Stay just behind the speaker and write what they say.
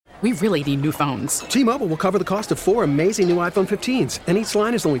We really need new phones. T-Mobile will cover the cost of 4 amazing new iPhone 15s, and each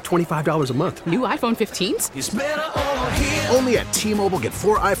line is only $25 a month. New iPhone 15s? It's better over here. Only at T-Mobile, get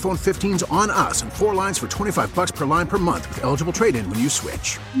 4 iPhone 15s on us and 4 lines for $25 per line per month with eligible trade-in when you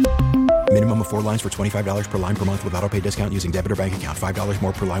switch. Minimum of 4 lines for $25 per line per month with autopay discount using debit or bank account. $5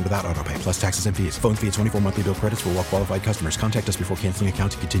 more per line without autopay, plus taxes and fees. Phone fee at 24 monthly bill credits for well-qualified customers. Contact us before canceling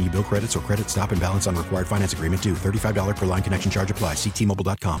account to continue bill credits or credit stop and balance on required finance agreement due. $35 per line connection charge applies. See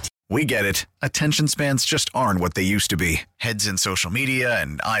T-Mobile.com. We get it. Attention spans just aren't what they used to be. Heads in social media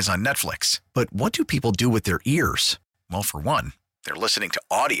and eyes on Netflix. But what do people do with their ears? Well, for one, they're listening to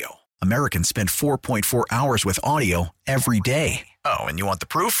audio. Americans spend 4.4 hours with audio every day. Oh, and you want the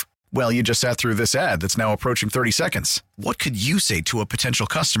proof? Well, you just sat through this ad that's now approaching 30 seconds. What could you say to a potential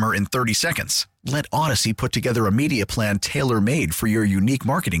customer in 30 seconds? Let Odyssey put together a media plan tailor-made for your unique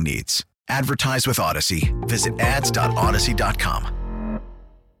marketing needs. Advertise with Odyssey. Visit ads.odyssey.com.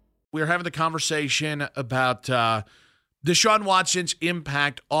 We're having the conversation about Deshaun Watson's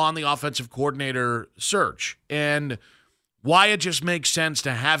impact on the offensive coordinator search and why it just makes sense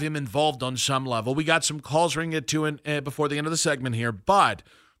to have him involved on some level. We got some calls we're going to get to before the end of the segment here, but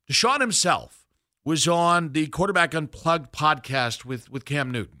Deshaun himself was on the Quarterback Unplugged podcast with Cam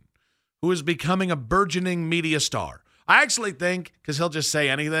Newton, who is becoming a burgeoning media star. I actually think, because he'll just say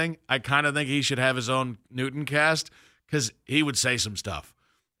anything, I kind of think he should have his own Newton cast because he would say some stuff.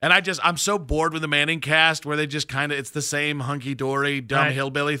 And I'm so bored with the Manning cast where they just kind of, it's the same hunky-dory, dumb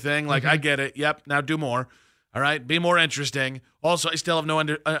hillbilly thing. Like, I get it. Yep, now do more. All right, be more interesting. Also, I still have no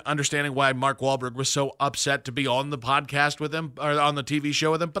understanding why Mark Wahlberg was so upset to be on the podcast with him, or on the TV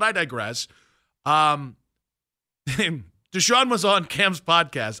show with him, but I digress. Deshaun was on Cam's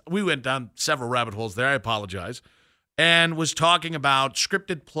podcast. We went down several rabbit holes there. I apologize. And was talking about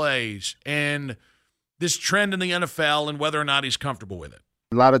scripted plays and this trend in the NFL and whether or not he's comfortable with it.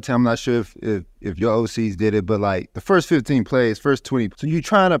 A lot of time, I'm not sure if your OCs did it, but like the first 15 plays, first 20. So you're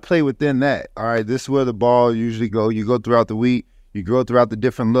trying to play within that. All right, this is where the ball usually go. You go throughout the week. You go throughout the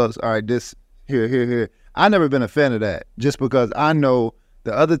different looks. All right, this, here. I never been a fan of that just because I know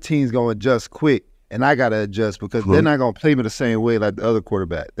the other team's going to adjust quick and I got to adjust because they're not going to play me the same way like the other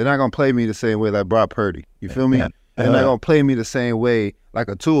quarterback. They're not going to play me the same way like Brock Purdy. You feel me? They're not going to play me the same way like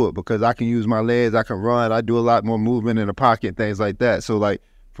a Tua because I can use my legs, I can run, I do a lot more movement in the pocket, things like that. So, like,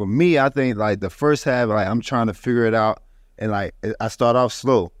 for me, I think, like, the first half, like, I'm trying to figure it out, and, like, I start off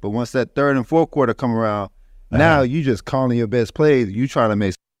slow. But once that third and fourth quarter come around, now you just calling your best plays. You trying to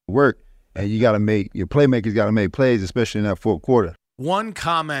make work, and you got to make – your playmakers got to make plays, especially in that fourth quarter. One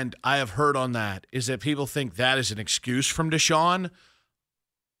comment I have heard on that is that people think that is an excuse from Deshaun.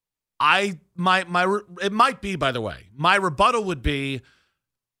 It might be, by the way. My rebuttal would be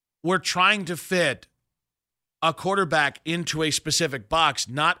we're trying to fit a quarterback into a specific box.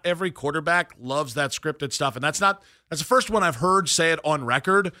 Not every quarterback loves that scripted stuff. And that's the first one I've heard say it on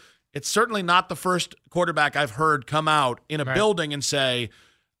record. It's certainly not the first quarterback I've heard come out in a building and say,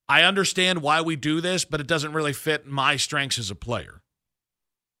 I understand why we do this, but it doesn't really fit my strengths as a player.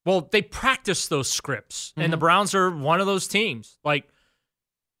 Well, they practice those scripts, and the Browns are one of those teams. Like,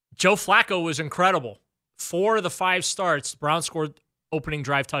 Joe Flacco was incredible. 4 of the 5 starts, the Browns scored opening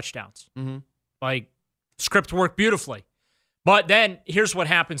drive touchdowns. Like, script worked beautifully. But then here's what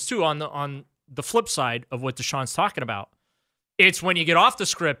happens, too, on the flip side of what Deshaun's talking about. It's when you get off the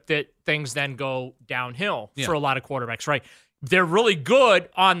script that things then go downhill for a lot of quarterbacks, right? They're really good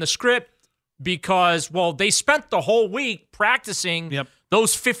on the script because, well, they spent the whole week practicing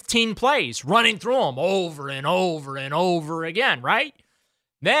those 15 plays, running through them over and over and over again, right?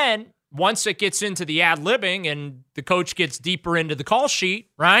 Then once it gets into the ad-libbing and the coach gets deeper into the call sheet,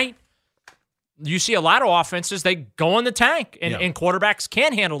 right? You see a lot of offenses, they go in the tank, and quarterbacks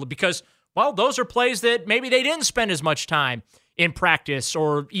can't handle it because, well, those are plays that maybe they didn't spend as much time in practice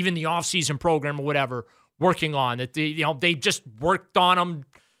or even the offseason program or whatever working on. That they just worked on them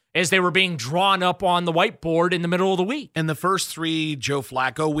as they were being drawn up on the whiteboard in the middle of the week. And the first 3 Joe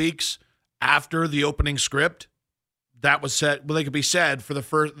Flacco weeks after the opening script, that was said. Well, they could be said for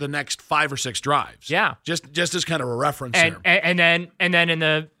the next 5 or 6 drives. Yeah, just as kind of a reference there. And then in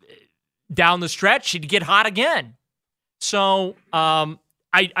the down the stretch, he'd get hot again. So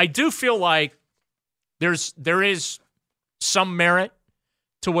I do feel like there is some merit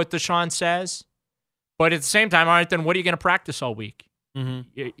to what Deshaun says, but at the same time, all right, then what are you going to practice all week?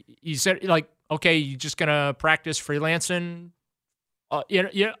 You said, like, okay, you're just going to practice freelancing.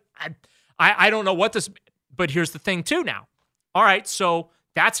 I don't know what this, but here's the thing too now. All right, so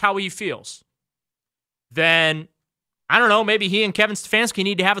that's how he feels. Then I don't know, maybe he and Kevin Stefanski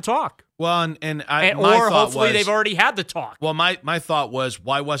need to have a talk. Well, my or thought hopefully was, they've already had the talk. Well, my thought was,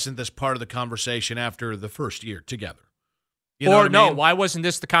 why wasn't this part of the conversation after the first year together? You know what I mean? Why wasn't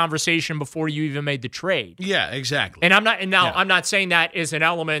this the conversation before you even made the trade? Yeah, exactly. And I'm not saying that is an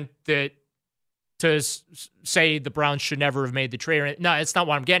element that to say the Browns should never have made the trade. No, it's not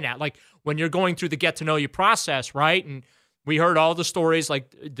what I'm getting at. Like when you're going through the get to know you process, right? And we heard all the stories. Like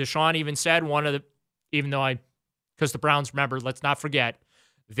Deshaun even said because the Browns, remember, let's not forget,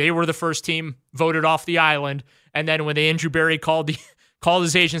 they were the first team voted off the island. And then when Andrew Berry called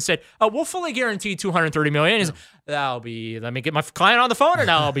his agent and said, we'll fully guarantee $230 million. He's let me get my client on the phone and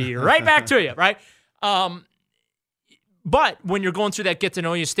I'll be right back to you, right? But when you're going through that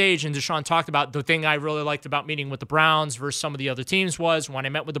get-to-know-you stage, and Deshaun talked about the thing I really liked about meeting with the Browns versus some of the other teams was when I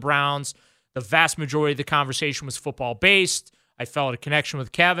met with the Browns, the vast majority of the conversation was football-based. I felt a connection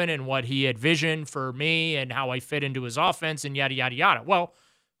with Kevin and what he had visioned for me and how I fit into his offense and yada, yada, yada. Well,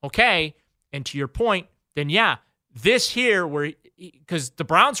 okay, and to your point, then yeah, this here, because the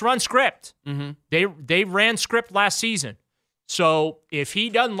Browns run script. Mm-hmm. They ran script last season. So if he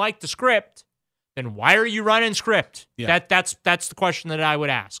doesn't like the script, then why are you running script? Yeah. That's the question that I would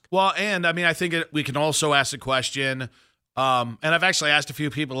ask. Well, and I mean, I think we can also ask the question, and I've actually asked a few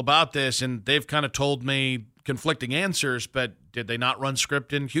people about this, and they've kind of told me conflicting answers, but did they not run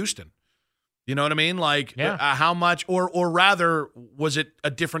script in Houston? You know what I mean? Like, how much, or rather, was it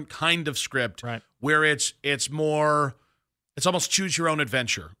a different kind of script, right, where it's more, it's almost choose your own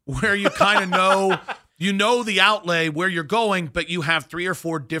adventure, where you kind of know the outlay where you're going, but you have 3 or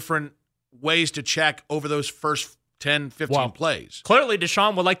 4 different ways to check over those first 10, 15 plays. Clearly,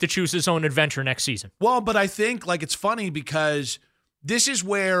 Deshaun would like to choose his own adventure next season. Well, but I think like it's funny because this is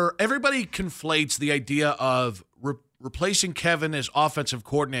where everybody conflates the idea of replacing Kevin as offensive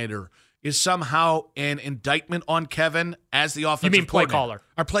coordinator is somehow an indictment on Kevin as the offensive You mean play coordinator. caller?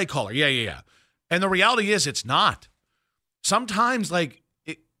 Our play caller, yeah. And the reality is it's not. Sometimes like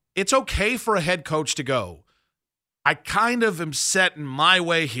it's okay for a head coach to go, I kind of am set in my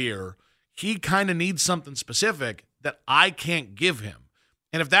way here. He kind of needs something specific that I can't give him.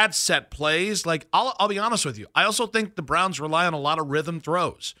 And if that set plays, like I'll be honest with you, I also think the Browns rely on a lot of rhythm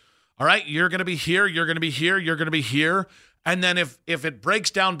throws. All right, you're going to be here, you're going to be here, you're going to be here. And then if it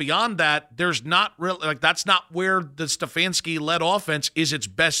breaks down beyond that, there's not really, like that's not where the Stefanski-led offense is its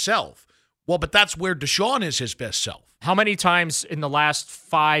best self. Well, but that's where Deshaun is his best self. How many times in the last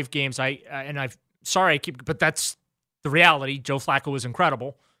 5 games, but that's the reality. Joe Flacco was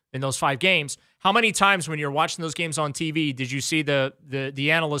incredible in those 5 games. How many times when you're watching those games on TV did you see the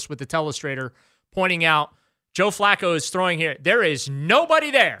analyst with the telestrator pointing out Joe Flacco is throwing here? There is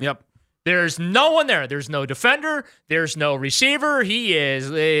nobody there. Yep. There's no one there. There's no defender. There's no receiver. He is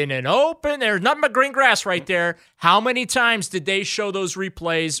in an open. There's nothing but green grass right there. How many times did they show those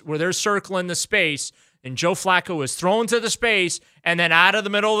replays where they're circling the space and Joe Flacco is thrown to the space and then out of the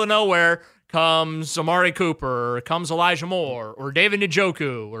middle of the nowhere comes Amari Cooper or comes Elijah Moore or David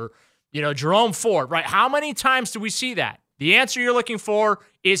Njoku or Jerome Ford, right? How many times do we see that? The answer you're looking for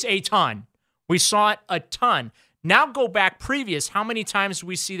is a ton. We saw it a ton. Now go back previous. How many times do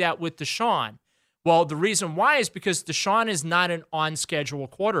we see that with Deshaun? Well, the reason why is because Deshaun is not an on-schedule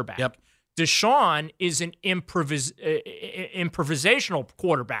quarterback. Yep. Deshaun is an improvisational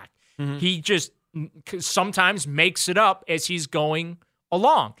quarterback. Mm-hmm. He just sometimes makes it up as he's going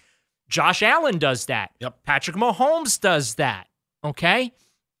along. Josh Allen does that. Yep. Patrick Mahomes does that. Okay?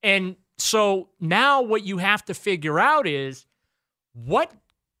 And so now what you have to figure out is what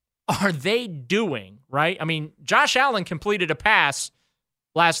are they doing, right? I mean, Josh Allen completed a pass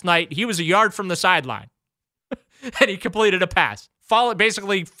last night. He was a yard from the sideline, and he completed a pass,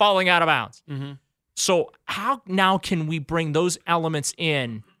 basically falling out of bounds. Mm-hmm. So how now can we bring those elements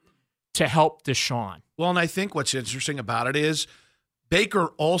in to help Deshaun? Well, and I think what's interesting about it is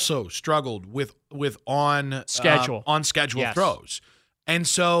Baker also struggled with on schedule Yes. throws. And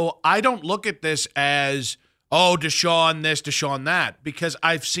so I don't look at this as, Deshaun this, Deshaun that, because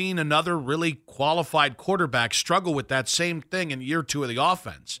I've seen another really qualified quarterback struggle with that same thing in year 2 of the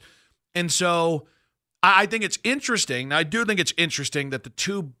offense. And so I think it's interesting. I do think it's interesting that the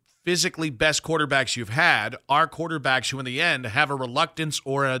 2 physically best quarterbacks you've had are quarterbacks who in the end have a reluctance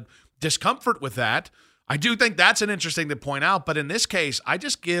or a discomfort with that. I do think that's an interesting to point out. But in this case, I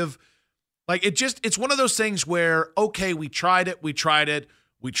just give it's one of those things where, okay, we tried it. We tried it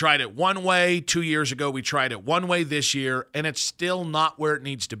one way 2 years ago. We tried it one way this year, and it's still not where it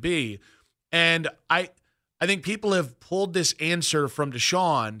needs to be. And I think people have pulled this answer from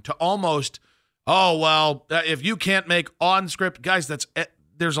Deshaun to almost, if you can't make on-script, guys,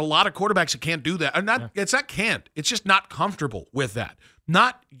 there's a lot of quarterbacks that can't do that. It's not can't. It's just not comfortable with that.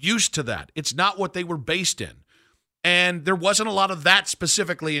 Not used to that. It's not what they were based in. And there wasn't a lot of that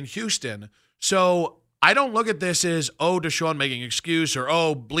specifically in Houston. So I don't look at this as, Deshaun making an excuse or,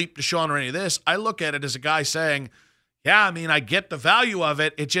 bleep Deshaun or any of this. I look at it as a guy saying, yeah, I mean, I get the value of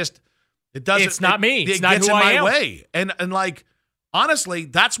it. It doesn't. It's not me. It's not gets who in I my am. way. And like, honestly,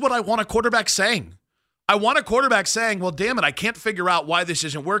 that's what I want a quarterback saying. I want a quarterback saying, well, damn it, I can't figure out why this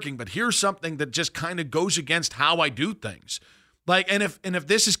isn't working, but here's something that just kind of goes against how I do things. Like, and if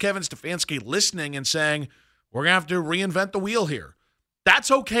this is Kevin Stefanski listening and saying, we're going to have to reinvent the wheel here,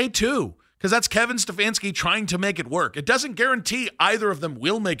 that's okay too, because that's Kevin Stefanski trying to make it work. It doesn't guarantee either of them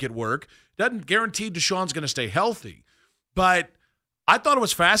will make it work. It doesn't guarantee Deshaun's going to stay healthy. But I thought it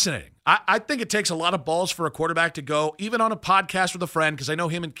was fascinating. I think it takes a lot of balls for a quarterback to go, even on a podcast with a friend, because I know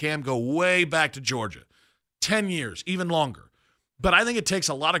him and Cam go way back to Georgia. 10 years, even longer. But I think it takes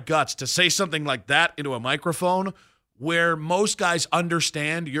a lot of guts to say something like that into a microphone where most guys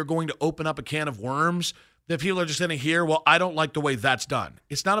understand you're going to open up a can of worms that people are just going to hear, well, I don't like the way that's done.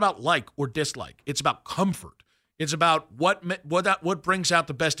 It's not about like or dislike. It's about comfort. It's about what brings out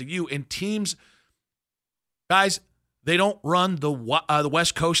the best of you. And teams, guys, they don't run the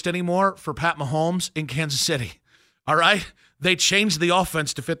West Coast anymore for Pat Mahomes in Kansas City. All right? They changed the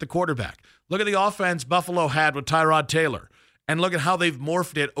offense to fit the quarterback. Look at the offense Buffalo had with Tyrod Taylor, and look at how they've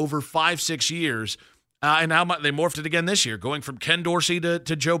morphed it over 5-6 years, and how much they morphed it again this year, going from Ken Dorsey to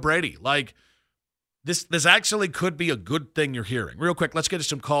Joe Brady. Like, this actually could be a good thing you're hearing. Real quick, let's get to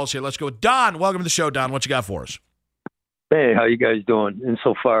some calls here. Let's go with Don. Welcome to the show, Don. What you got for us? Hey, how you guys doing?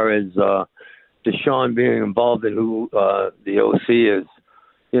 Insofar as Deshaun being involved in who the OC is,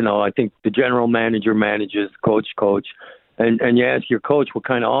 I think the general manager manages, coach. And you ask your coach what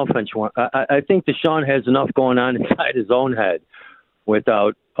kind of offense you want. I think Deshaun has enough going on inside his own head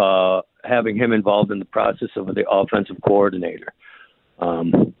without having him involved in the process of the offensive coordinator.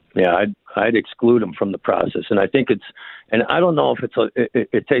 I'd exclude him from the process. And I think and I don't know if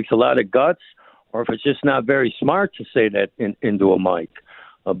it takes a lot of guts or if it's just not very smart to say that into a mic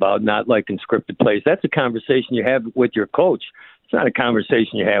about not liking scripted plays. That's a conversation you have with your coach. It's not a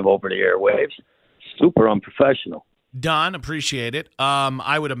conversation you have over the airwaves. Super unprofessional. Don, appreciate it.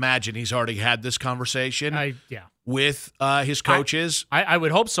 I would imagine he's already had this conversation with his coaches. I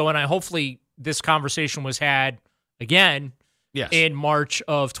would hope so, and hopefully this conversation was had again in March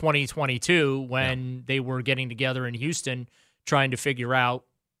of 2022 when they were getting together in Houston trying to figure out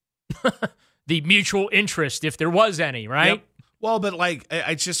the mutual interest, if there was any, right? Yep. Well, but like,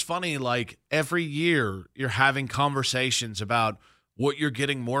 it's just funny, like every year you're having conversations about what you're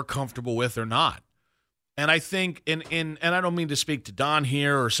getting more comfortable with or not. And I think, and I don't mean to speak to Don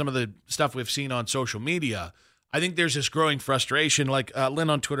here or some of the stuff we've seen on social media, I think there's this growing frustration, like Lynn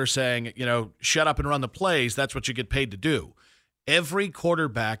on Twitter saying, shut up and run the plays. That's what you get paid to do. Every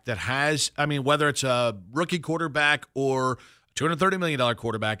quarterback that has, whether it's a rookie quarterback or $230 million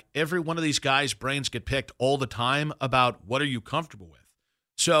quarterback, every one of these guys' brains get picked all the time about what are you comfortable with.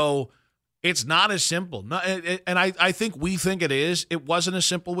 So it's not as simple. And I think we think it is. It wasn't as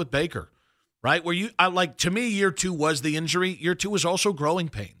simple with Baker. Right? To me, year 2 was the injury. Year 2 was also growing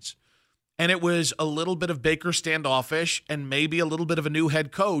pains. And it was a little bit of Baker standoffish and maybe a little bit of a new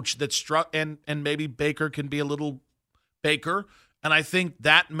head coach that struck, and maybe Baker can be a little Baker. And I think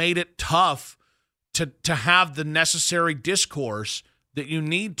that made it tough to have the necessary discourse that you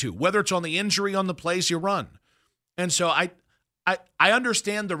need to, whether it's on the injury, on the plays you run. And so I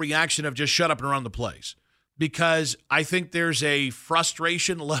understand the reaction of just shut up and run the plays, because I think there's a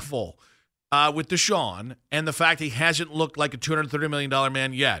frustration level with Deshaun and the fact he hasn't looked like a $230 million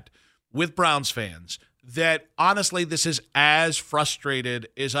man yet with Browns fans, that honestly this is as frustrated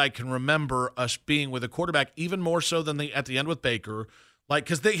as I can remember us being with a quarterback, even more so than at the end with Baker,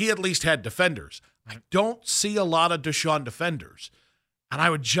 because he at least had defenders. I don't see a lot of Deshaun defenders. And I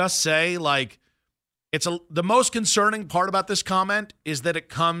would just say, the most concerning part about this comment is that it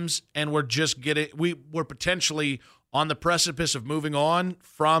comes and we're potentially on the precipice of moving on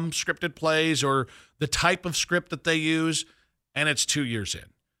from scripted plays or the type of script that they use, and it's 2 years in.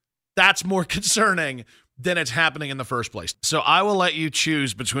 That's more concerning than it's happening in the first place. So I will let you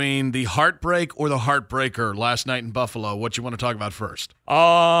choose between the heartbreak or the heartbreaker last night in Buffalo. What you want to talk about first?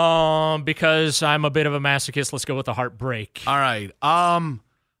 Because I'm a bit of a masochist, let's go with the heartbreak. All right.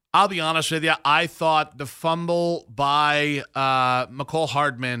 I'll be honest with you. I thought the fumble by McCole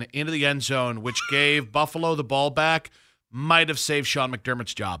Hardman into the end zone, which gave Buffalo the ball back, might have saved Sean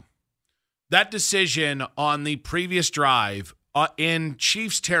McDermott's job. That decision on the previous drive in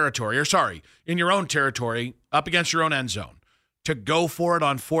Chiefs territory, in your own territory, up against your own end zone, to go for it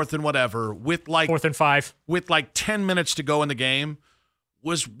on 4th and whatever with 4th and 5. with 10 minutes to go in the game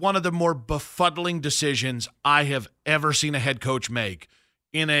was one of the more befuddling decisions I have ever seen a head coach make.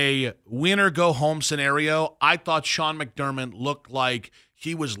 In a win-or-go-home scenario, I thought Sean McDermott looked like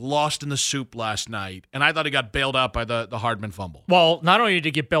he was lost in the soup last night, and I thought he got bailed out by the Hardman fumble. Well, not only did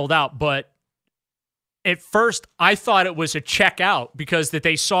he get bailed out, but at first I thought it was a check out because that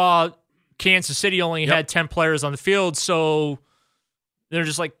they saw Kansas City only had 10 players on the field, so they're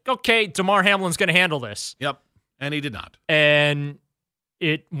just like, okay, Damar Hamlin's going to handle this. Yep, and he did not. And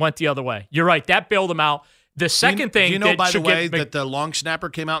it went the other way. You're right, that bailed him out. The second thing, do you know, by the way, that the long snapper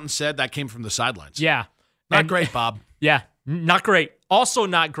came out and said that came from the sidelines? Yeah. Not great, Bob. Yeah, not great. Also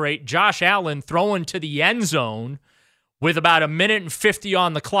not great, Josh Allen throwing to the end zone with about 1:50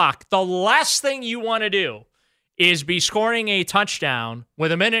 on the clock. The last thing you want to do is be scoring a touchdown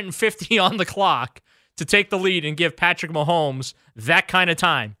with 1:50 on the clock to take the lead and give Patrick Mahomes that kind of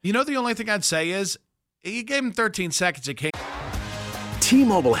time. You know, the only thing I'd say is he gave him 13 seconds. It came.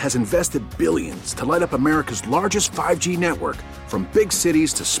 T-Mobile has invested billions to light up America's largest 5G network, from big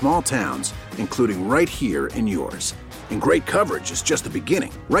cities to small towns, including right here in yours. And great coverage is just the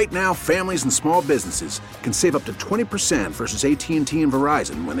beginning. Right now, families and small businesses can save up to 20% versus AT&T and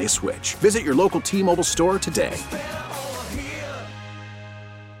Verizon when they switch. Visit your local T-Mobile store today.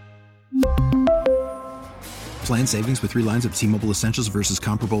 Plan savings with 3 lines of T-Mobile Essentials versus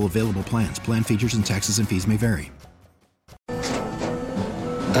comparable available plans. Plan features and taxes and fees may vary.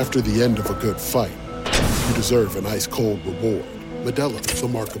 After the end of a good fight, you deserve an ice-cold reward. Modelo is the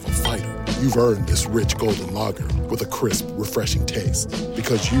mark of a fighter. You've earned this rich golden lager with a crisp, refreshing taste.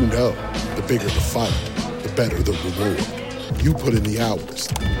 Because you know, the bigger the fight, the better the reward. You put in the hours,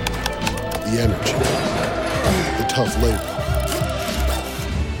 the energy, the tough labor.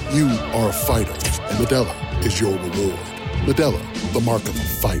 You are a fighter, and Modelo is your reward. Modelo, the mark of a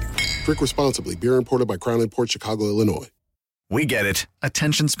fighter. Drink responsibly. Beer imported by Crown Imports, Chicago, Illinois. We get it.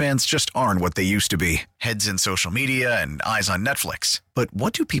 Attention spans just aren't what they used to be. Heads in social media and eyes on Netflix. But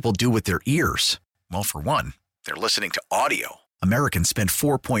what do people do with their ears? Well, for one, they're listening to audio. Americans spend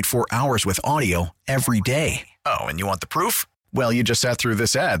 4.4 hours with audio every day. Oh, and you want the proof? Well, you just sat through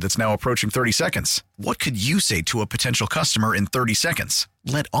this ad that's now approaching 30 seconds. What could you say to a potential customer in 30 seconds?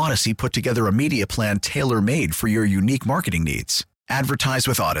 Let Odyssey put together a media plan tailor-made for your unique marketing needs. Advertise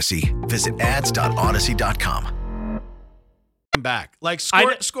with Odyssey. Visit ads.odyssey.com. Back,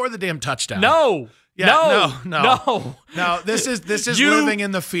 score the damn touchdown. No. This is living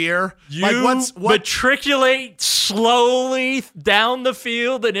in the fear. You matriculate slowly down the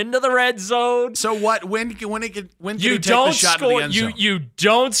field and into the red zone. So what? When can you take the shot to the end zone? You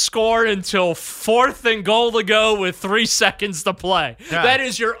don't score until 4th and goal to go with 3 seconds to play. Yeah. That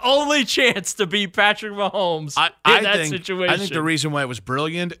is your only chance to beat Patrick Mahomes in that situation. I think the reason why it was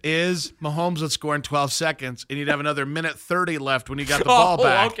brilliant is Mahomes would score in 12 seconds, and you'd have another 1:30 left when you got the ball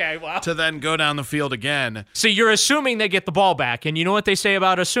back to then go down the field again. See, you're assuming they get the ball back, and you know what they say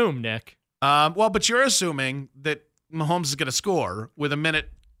about assume, Nick? But you're assuming that Mahomes is going to score with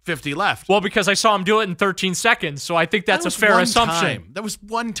 1:50 left. Well, because I saw him do it in 13 seconds, so I think that's a fair assumption. That was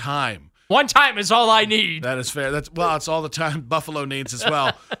one time. One time is all I need. That is fair. It's all the time Buffalo needs as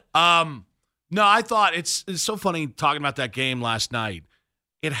well. No, I thought it's so funny talking about that game last night.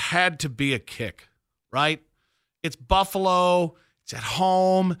 It had to be a kick, right? It's Buffalo. It's at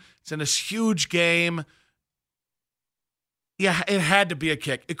home. It's in this huge game. Yeah, it had to be a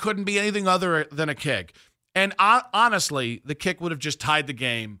kick. It couldn't be anything other than a kick. And honestly, the kick would have just tied the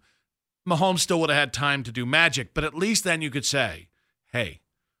game. Mahomes still would have had time to do magic, but at least then you could say, hey,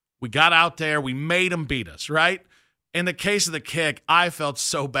 we got out there. We made them beat us, right? In the case of the kick, I felt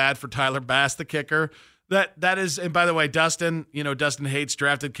so bad for Tyler Bass, the kicker. That is, and by the way, Dustin hates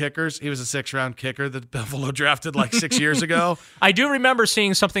drafted kickers. He was a 6th-round kicker that Buffalo drafted 6 years ago. I do remember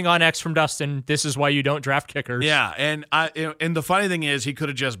seeing something on X from Dustin. This is why you don't draft kickers. Yeah, and the funny thing is, he could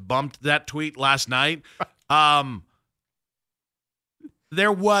have just bumped that tweet last night.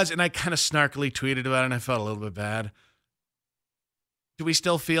 There was, and I kind of snarkily tweeted about it, and I felt a little bit bad. Do we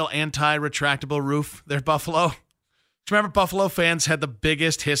still feel anti-retractable roof there, Buffalo? Do you remember Buffalo fans had the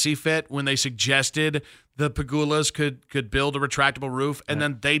biggest hissy fit when they suggested the Pagulas could build a retractable roof, and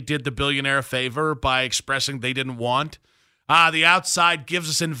then they did the billionaire a favor by expressing they didn't want? The outside gives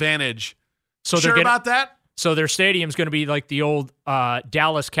us advantage. So sure about that? So their stadium's going to be like the old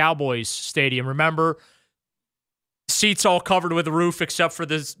Dallas Cowboys stadium. Remember? Seats all covered with a roof except for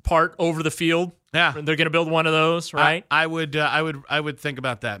this part over the field. Yeah, they're going to build one of those, right? I would think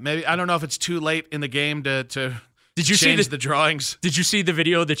about that. Maybe I don't know if it's too late in the game to Did you change see the drawings? Did you see the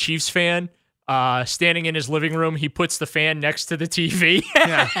video of the Chiefs fan standing in his living room, he puts the fan next to the TV,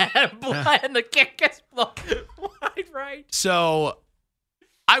 and the kick gets blown wide right. So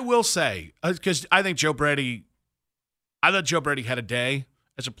I will say, because I thought Joe Brady had a day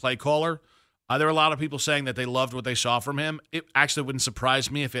as a play caller. There were a lot of people saying that they loved what they saw from him. It actually wouldn't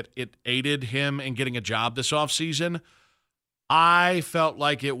surprise me if it aided him in getting a job this offseason. I felt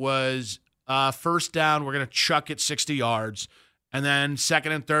like it was first down, we're going to chuck it 60 yards. And then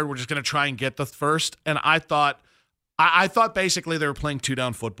second and third, we're just going to try and get the first. And I thought basically they were playing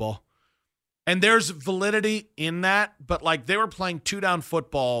two-down football. And there's validity in that, but like they were playing two-down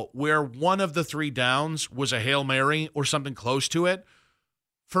football where one of the three downs was a Hail Mary or something close to it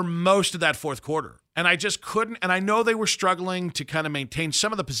for most of that fourth quarter. And I just couldn't, and I know they were struggling to kind of maintain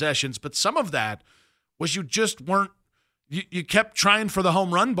some of the possessions, but some of that was you just weren't, you kept trying for the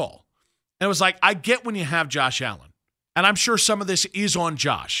home run ball. And it was like, I get when you have Josh Allen. And I'm sure some of this is on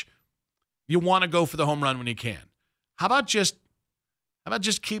Josh. You want to go for the home run when you can. How about just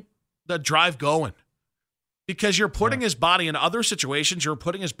keep the drive going? Because you're putting his body in other situations. You're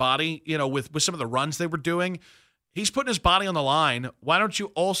putting his body, with some of the runs they were doing. He's putting his body on the line. Why don't you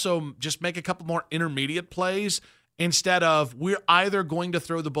also just make a couple more intermediate plays instead of we're either going to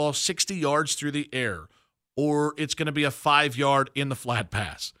throw the ball 60 yards through the air or it's going to be a 5-yard in the flat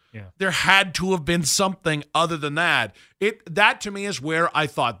pass. Yeah. There had to have been something other than that. That to me is where I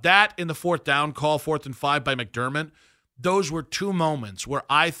thought that in the fourth down call, 4th and 5 by McDermott, those were two moments where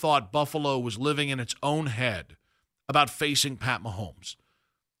I thought Buffalo was living in its own head about facing Pat Mahomes.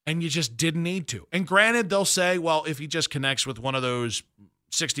 And you just didn't need to. And granted, they'll say, well, if he just connects with one of those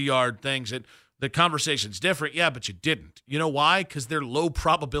 60-yard things, the conversation's different. Yeah, but you didn't. You know why? Because they're low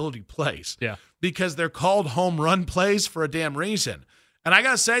probability plays. Yeah. Because they're called home run plays for a damn reason. And I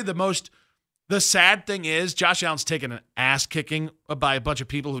got to say, the sad thing is Josh Allen's taken an ass kicking by a bunch of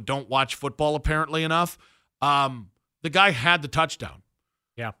people who don't watch football apparently enough. The guy had the touchdown.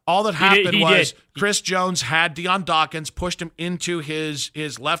 Yeah. All that happened was Chris Jones had Deion Dawkins, pushed him into his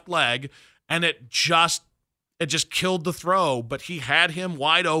left leg, and it just killed the throw. But he had him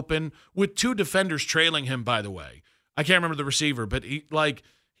wide open with two defenders trailing him, by the way. I can't remember the receiver, but he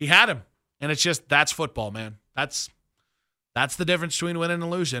had him. And it's just, that's football, man. That's the difference between winning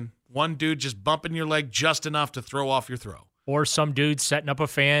and losing. One dude just bumping your leg just enough to throw off your throw. Or some dude setting up a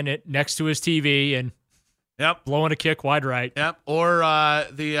fan next to his TV and blowing a kick wide right. Yep. Or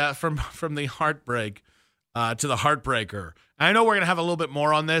from the heartbreak to the heartbreaker. I know we're gonna have a little bit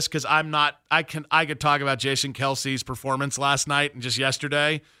more on this because I could talk about Jason Kelce's performance last night and just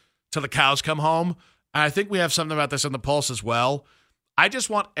yesterday till the cows come home. And I think we have something about this on the Pulse as well. I just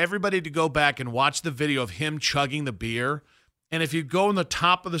want everybody to go back and watch the video of him chugging the beer. And if you go on the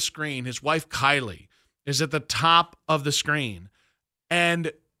top of the screen, his wife Kylie is at the top of the screen.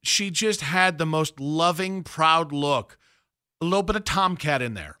 And she just had the most loving, proud look. A little bit of Tomcat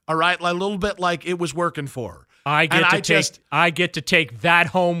in there. All right? A little bit like it was working for her. I get to take that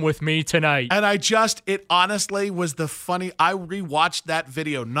home with me tonight. And it honestly was I rewatched that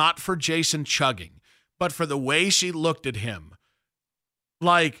video, not for Jason chugging, but for the way she looked at him.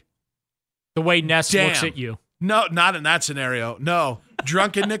 Like the way Ness looks at you. No, not in that scenario. No.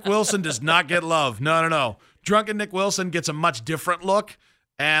 Drunken Nick Wilson does not get love. No. Drunken Nick Wilson gets a much different look,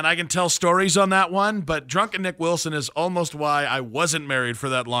 and I can tell stories on that one, but Drunken Nick Wilson is almost why I wasn't married for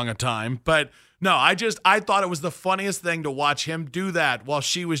that long a time. But no, I thought it was the funniest thing to watch him do that while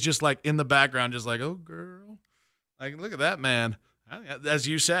she was just like in the background, just like, oh, girl. Like, look at that, man. As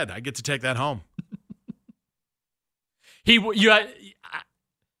you said, I get to take that home.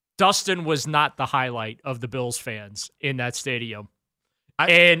 Dustin was not the highlight of the Bills fans in that stadium.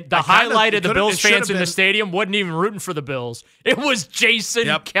 And the highlight of the Bills fans in the stadium wasn't even rooting for the Bills. It was Jason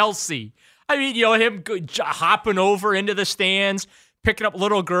Kelce. I mean, him hopping over into the stands, picking up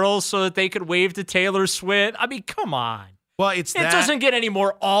little girls so that they could wave to Taylor Swift. I mean, come on. Well, it doesn't get any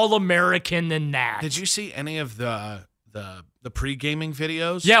more All-American than that. Did you see any of the pre-gaming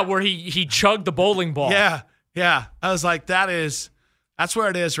videos? Yeah, where he chugged the bowling ball. Yeah. I was like, that's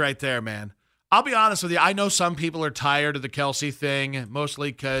where it is right there, man. I'll be honest with you. I know some people are tired of the Kelce thing,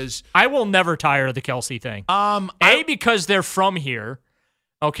 mostly because I will never tire of the Kelce thing. Because they're from here,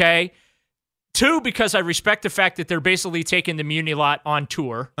 okay? 2, because I respect the fact that they're basically taking the Muni lot on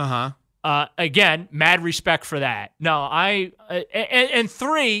tour. Again, mad respect for that. No, and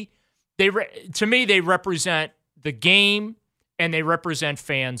 3, to me they represent the game and they represent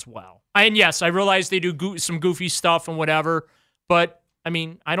fans well. And yes, I realize they do some goofy stuff and whatever, but I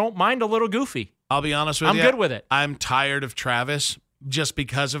mean, I don't mind a little goofy. I'll be honest with you. I'm good with it. I'm tired of Travis just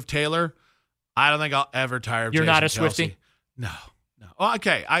because of Taylor. I don't think I'll ever tire of You're Jason not a Kelce. Swiftie? No. Oh,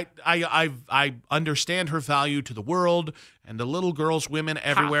 okay, I understand her value to the world and the little girls, women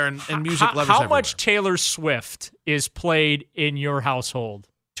everywhere, and music lovers everywhere. How much Taylor Swift is played in your household?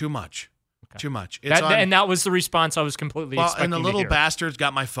 Too much. Okay. Too much. And that was the response I was completely expecting and the to little hear. bastards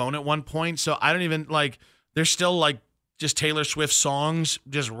got my phone at one point, so I don't even, there's still, just Taylor Swift songs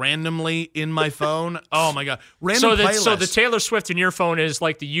just randomly in my phone. Oh, my God. Random playlists. So the Taylor Swift in your phone is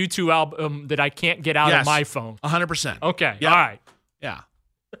like the U2 album that I can't get out of my phone. 100%. Okay. Yep. All right. Yeah.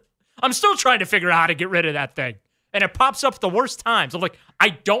 I'm still trying to figure out how to get rid of that thing. And it pops up the worst times. I'm like, I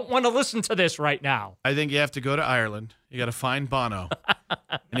don't want to listen to this right now. I think you have to go to Ireland. You got to find Bono.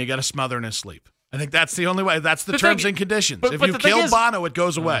 And you got to smother in his sleep. I think that's the only way. That's the terms and conditions. If you kill Bono, it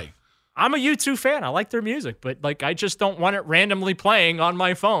goes away. I'm a U2 fan. I like their music. But, I just don't want it randomly playing on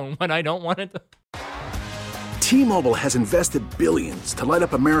my phone when I don't want it to. T-Mobile has invested billions to light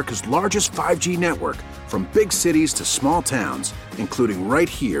up America's largest 5G network, from big cities to small towns, including right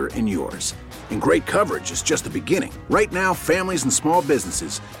here in yours. And great coverage is just the beginning. Right now, families and small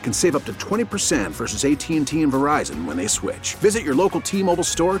businesses can save up to 20% versus AT&T and Verizon when they switch. Visit your local T-Mobile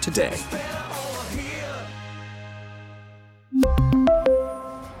store today.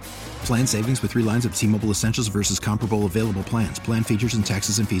 Plan savings with 3 lines of T-Mobile Essentials versus comparable available plans. Plan features and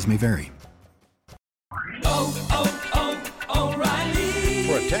taxes and fees may vary.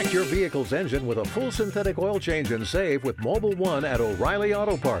 Protect your vehicle's engine with a full synthetic oil change and save with Mobil 1 at O'Reilly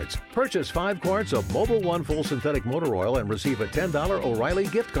Auto Parts. Purchase 5 quarts of Mobil 1 full synthetic motor oil and receive a $10 O'Reilly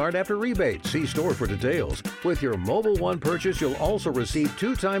gift card after rebate. See store for details. With your Mobil 1 purchase, you'll also receive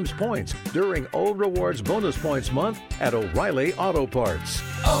 2 times points during O Rewards Bonus Points Month at O'Reilly Auto Parts.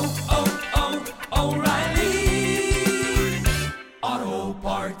 O'Reilly Auto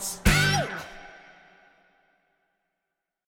Parts.